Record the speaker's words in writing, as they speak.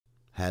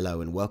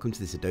Hello and welcome to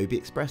this Adobe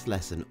Express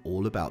lesson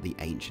all about the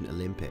ancient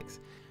Olympics.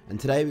 And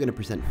today we're going to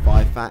present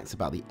 5 facts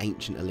about the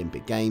ancient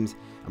Olympic Games,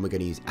 and we're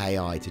going to use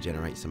AI to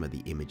generate some of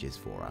the images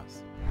for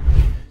us.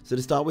 So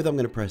to start with, I'm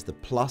going to press the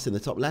plus in the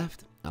top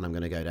left and I'm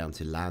going to go down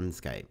to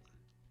landscape.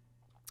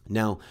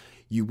 Now,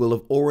 you will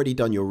have already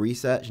done your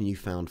research and you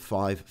found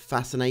 5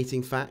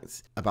 fascinating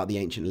facts about the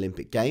ancient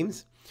Olympic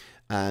Games.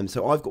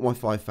 So I've got my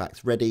 5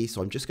 facts ready,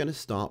 so I'm just going to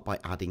start by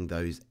adding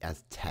those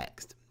as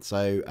text.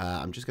 So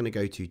I'm just going to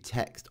go to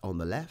text on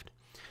the left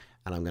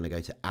and I'm going to go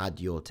to add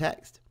your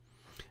text.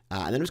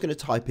 And then I'm just going to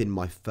type in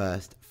my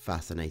first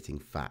fascinating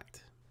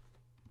fact.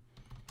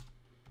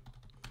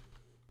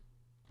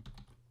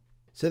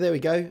 So there we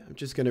go. I'm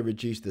just going to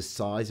reduce the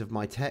size of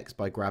my text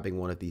by grabbing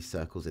one of these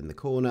circles in the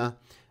corner.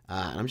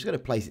 And I'm just going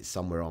to place it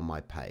somewhere on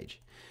my page.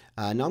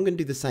 Now I'm going to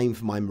do the same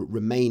for my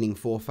remaining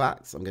 4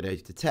 facts. I'm going to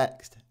go to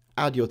text,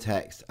 add your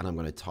text, and I'm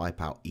going to type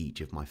out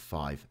each of my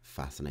 5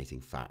 fascinating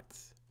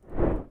facts.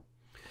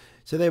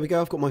 So there we go,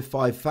 I've got my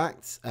 5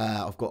 facts.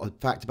 I've got a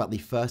fact about the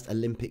first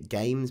Olympic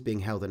Games being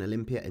held in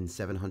Olympia in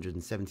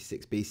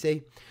 776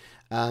 BC.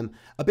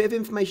 A bit of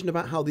information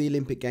about how the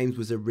Olympic Games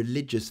was a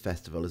religious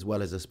festival as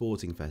well as a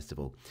sporting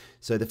festival.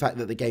 So the fact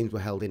that the Games were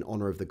held in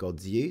honour of the god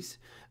Zeus.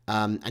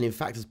 And in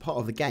fact, as part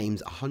of the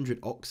Games, 100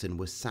 oxen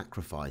were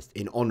sacrificed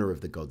in honour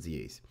of the god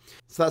Zeus.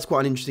 So that's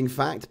quite an interesting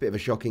fact, a bit of a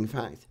shocking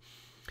fact.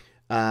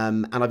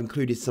 And I've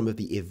included some of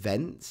the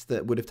events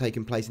that would have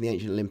taken place in the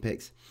ancient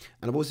Olympics.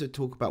 And I've also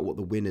talked about what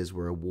the winners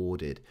were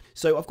awarded.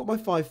 So I've got my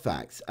 5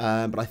 facts,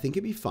 but I think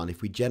it'd be fun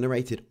if we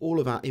generated all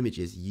of our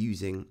images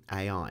using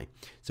AI.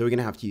 So we're going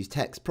to have to use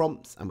text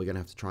prompts and we're going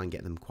to have to try and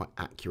get them quite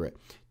accurate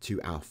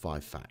to our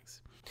 5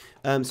 facts.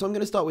 So I'm going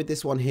to start with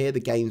this one here. The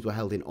Games were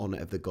held in honour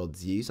of the god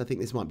Zeus. I think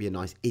this might be a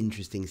nice,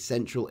 interesting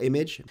central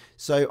image.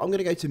 So I'm going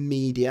to go to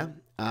media.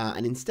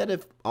 And instead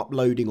of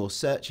uploading or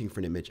searching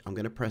for an image, I'm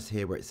going to press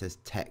here where it says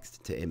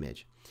text to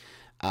image.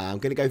 I'm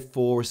going to go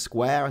for a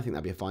square. I think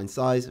that'd be a fine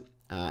size.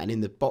 And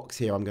in the box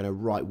here, I'm going to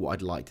write what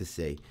I'd like to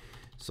see.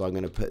 So I'm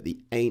going to put the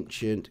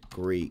ancient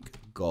Greek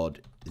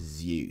god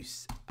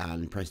Zeus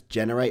and press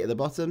generate at the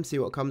bottom. See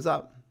what comes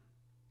up.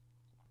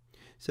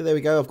 So there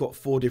we go. I've got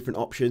 4 different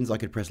options. I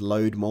could press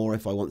load more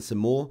if I want some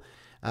more.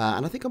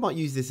 And I think I might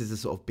use this as a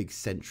sort of big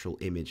central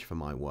image for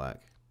my work.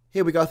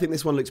 Here we go. I think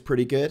this one looks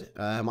pretty good.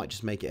 I might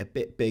just make it a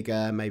bit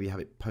bigger, maybe have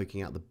it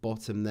poking out the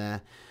bottom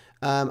there.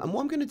 And what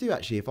I'm going to do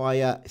actually, if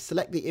I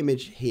select the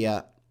image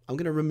here, I'm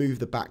going to remove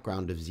the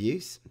background of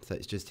Zeus. So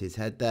it's just his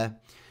head there.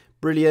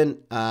 Brilliant.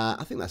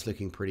 I think that's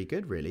looking pretty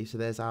good, really. So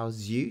there's our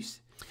Zeus.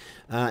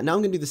 Now I'm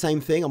going to do the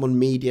same thing. I'm on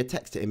media,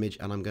 text to image,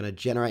 and I'm going to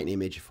generate an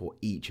image for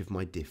each of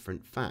my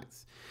different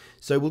facts.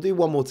 So we'll do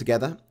one more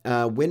together.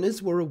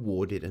 Winners were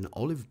awarded an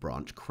olive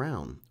branch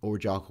crown or a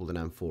jar called an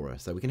amphora.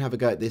 So we can have a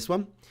go at this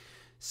one.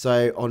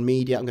 So on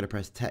media, I'm going to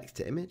press text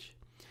to image,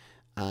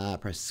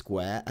 press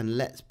square, and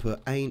let's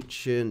put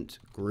ancient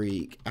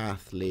Greek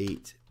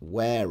athlete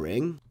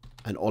wearing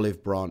an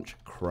olive branch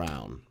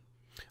crown.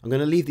 I'm going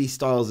to leave these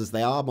styles as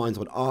they are. Mine's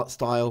on art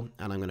style,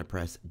 and I'm going to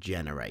press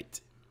generate.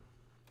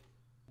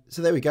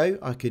 So there we go.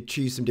 I could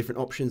choose some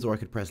different options or I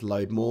could press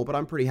load more, but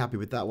I'm pretty happy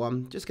with that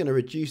one. Just going to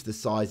reduce the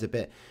size a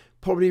bit,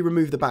 probably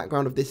remove the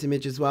background of this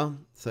image as well.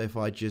 So if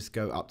I just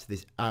go up to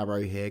this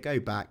arrow here, go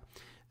back,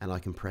 and I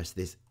can press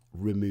this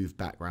remove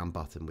background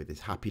button with this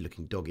happy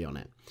looking doggy on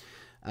it.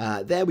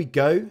 There we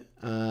go.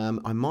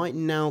 I might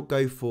now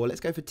go for, let's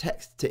go for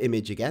text to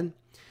image again.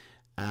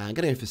 I'm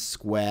going to go for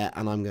square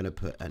and I'm going to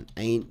put an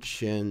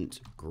ancient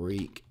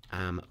Greek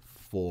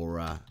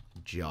amphora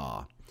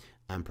jar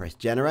and press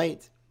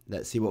generate.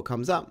 Let's see what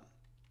comes up.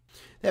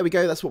 There we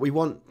go. That's what we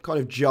want. Kind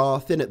of jar,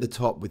 thin at the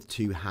top with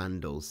 2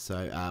 handles.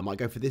 So I might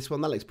go for this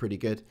one. That looks pretty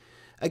good.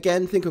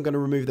 Again, think I'm going to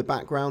remove the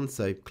background.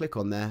 So click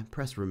on there,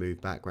 press remove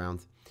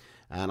background.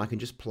 And I can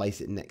just place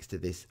it next to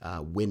this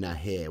winner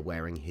here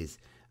wearing his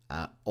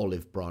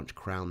olive branch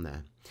crown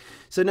there.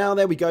 So now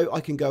there we go. I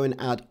can go and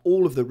add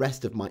all of the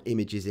rest of my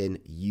images in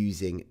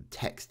using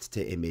text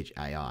to image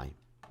AI.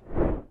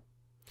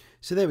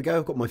 So there we go.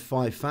 I've got my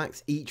 5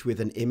 facts, each with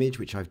an image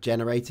which I've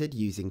generated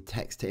using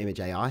text to image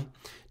AI.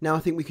 Now I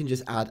think we can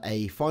just add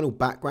a final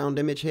background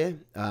image here.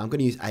 I'm going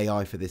to use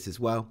AI for this as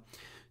well.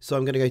 So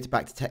I'm going to go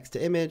back to text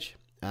to image.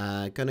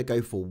 Going to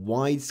go for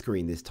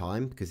widescreen this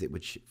time because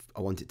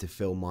I want it to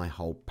fill my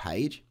whole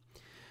page.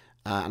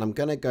 And I'm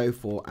going to go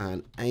for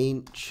an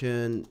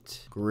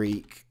ancient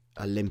Greek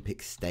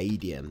Olympic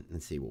stadium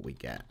and see what we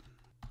get.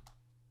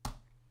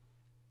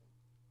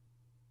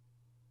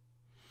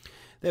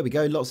 There we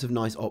go. Lots of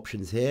nice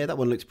options here. That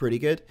one looks pretty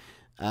good.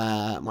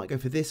 Might go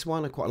for this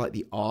one. I quite like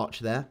the arch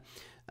there.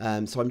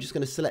 So I'm just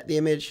going to select the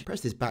image,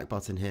 press this back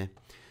button here.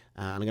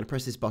 And I'm going to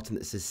press this button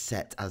that says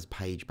set as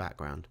page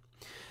background.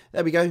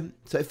 There we go.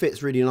 So it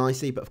fits really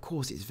nicely, but of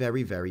course it's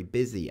very, very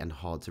busy and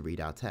hard to read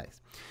our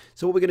text.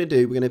 So what we're going to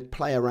do, we're going to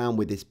play around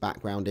with this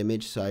background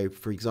image. So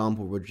for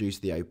example, reduce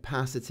the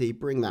opacity,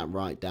 bring that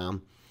right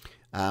down.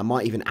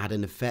 Might even add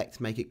an effect,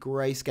 make it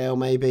grayscale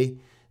maybe.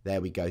 There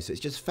we go. So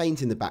it's just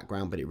faint in the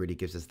background, but it really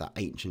gives us that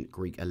ancient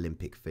Greek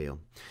Olympic feel.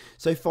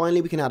 So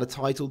finally, we can add a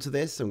title to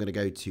this. So I'm going to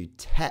go to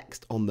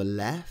text on the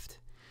left.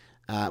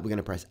 We're going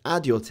to press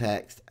add your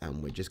text,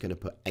 and we're just going to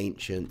put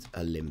ancient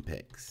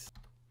Olympics.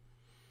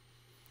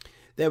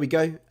 There we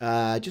go.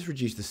 Just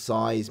reduce the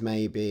size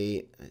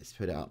maybe. Let's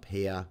put it up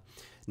here.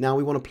 Now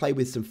we want to play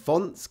with some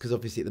fonts, because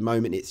obviously at the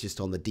moment it's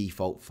just on the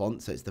default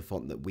font. So it's the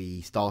font that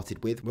we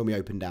started with when we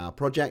opened our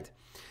project.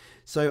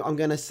 So I'm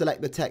going to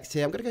select the text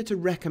here. I'm going to go to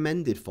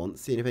recommended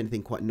fonts, seeing if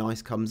anything quite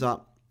nice comes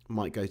up. I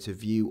might go to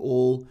view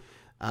all,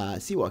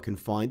 see what I can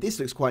find. This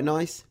looks quite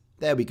nice.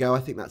 There we go. I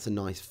think that's a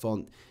nice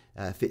font.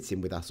 Fits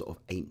in with our sort of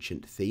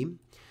ancient theme.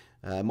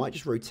 Might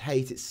just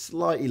rotate it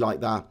slightly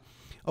like that.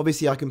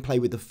 Obviously I can play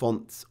with the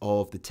fonts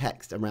of the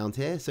text around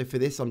here. So for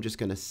this, I'm just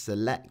going to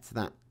select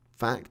that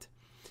fact.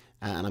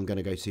 And I'm going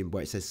to go to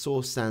where it says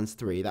Source Sans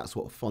 3. That's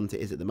what font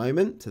it is at the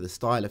moment, to the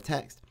style of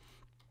text.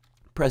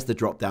 Press the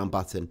drop down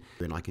button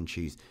and I can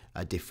choose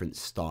a different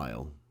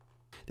style.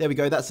 There we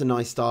go, that's a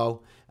nice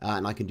style,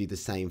 and I can do the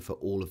same for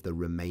all of the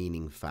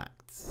remaining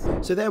facts.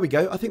 So there we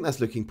go, I think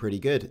that's looking pretty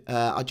good.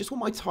 I just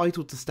want my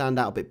title to stand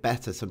out a bit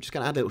better, so I'm just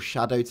going to add a little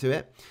shadow to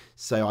it.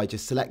 So I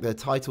just select the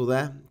title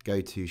there, go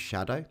to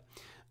shadow.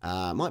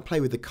 Might play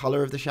with the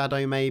color of the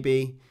shadow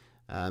maybe.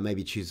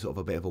 Maybe choose sort of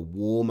a bit of a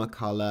warmer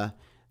color,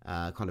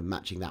 kind of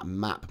matching that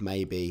map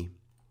maybe.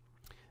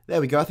 There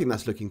we go, I think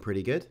that's looking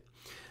pretty good.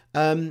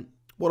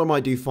 What I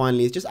might do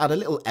finally is just add a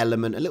little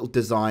element, a little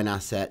design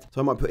asset. So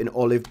I might put in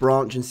olive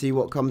branch and see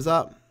what comes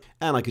up.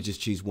 And I could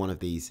just choose one of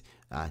these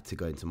to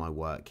go into my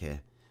work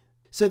here.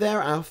 So there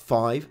are our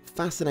 5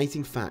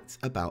 fascinating facts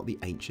about the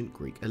ancient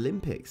Greek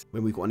Olympics,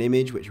 when we've got an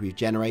image which we've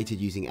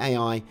generated using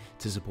AI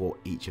to support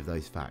each of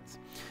those facts.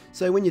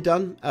 So when you're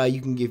done,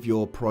 you can give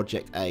your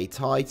project a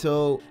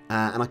title,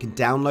 and I can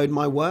download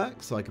my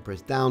work. So I could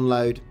press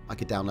download. I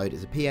could download it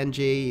as a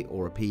PNG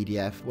or a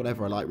PDF,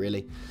 whatever I like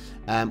really.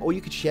 Or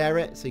you could share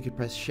it. So you could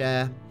press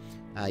share.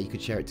 You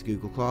could share it to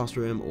Google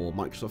Classroom or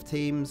Microsoft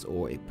Teams,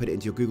 or put it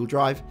into your Google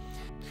Drive.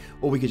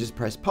 Or we could just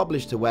press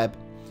publish to web.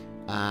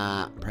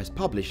 Press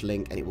publish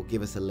link, and it will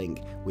give us a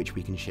link which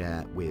we can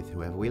share with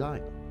whoever we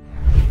like.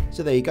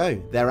 So there you go,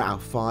 there are our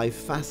 5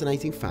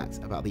 fascinating facts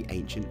about the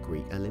ancient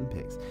Greek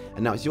Olympics.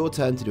 And now it's your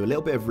turn to do a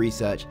little bit of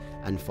research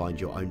and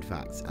find your own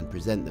facts and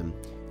present them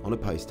on a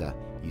poster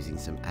using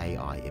some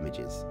AI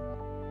images.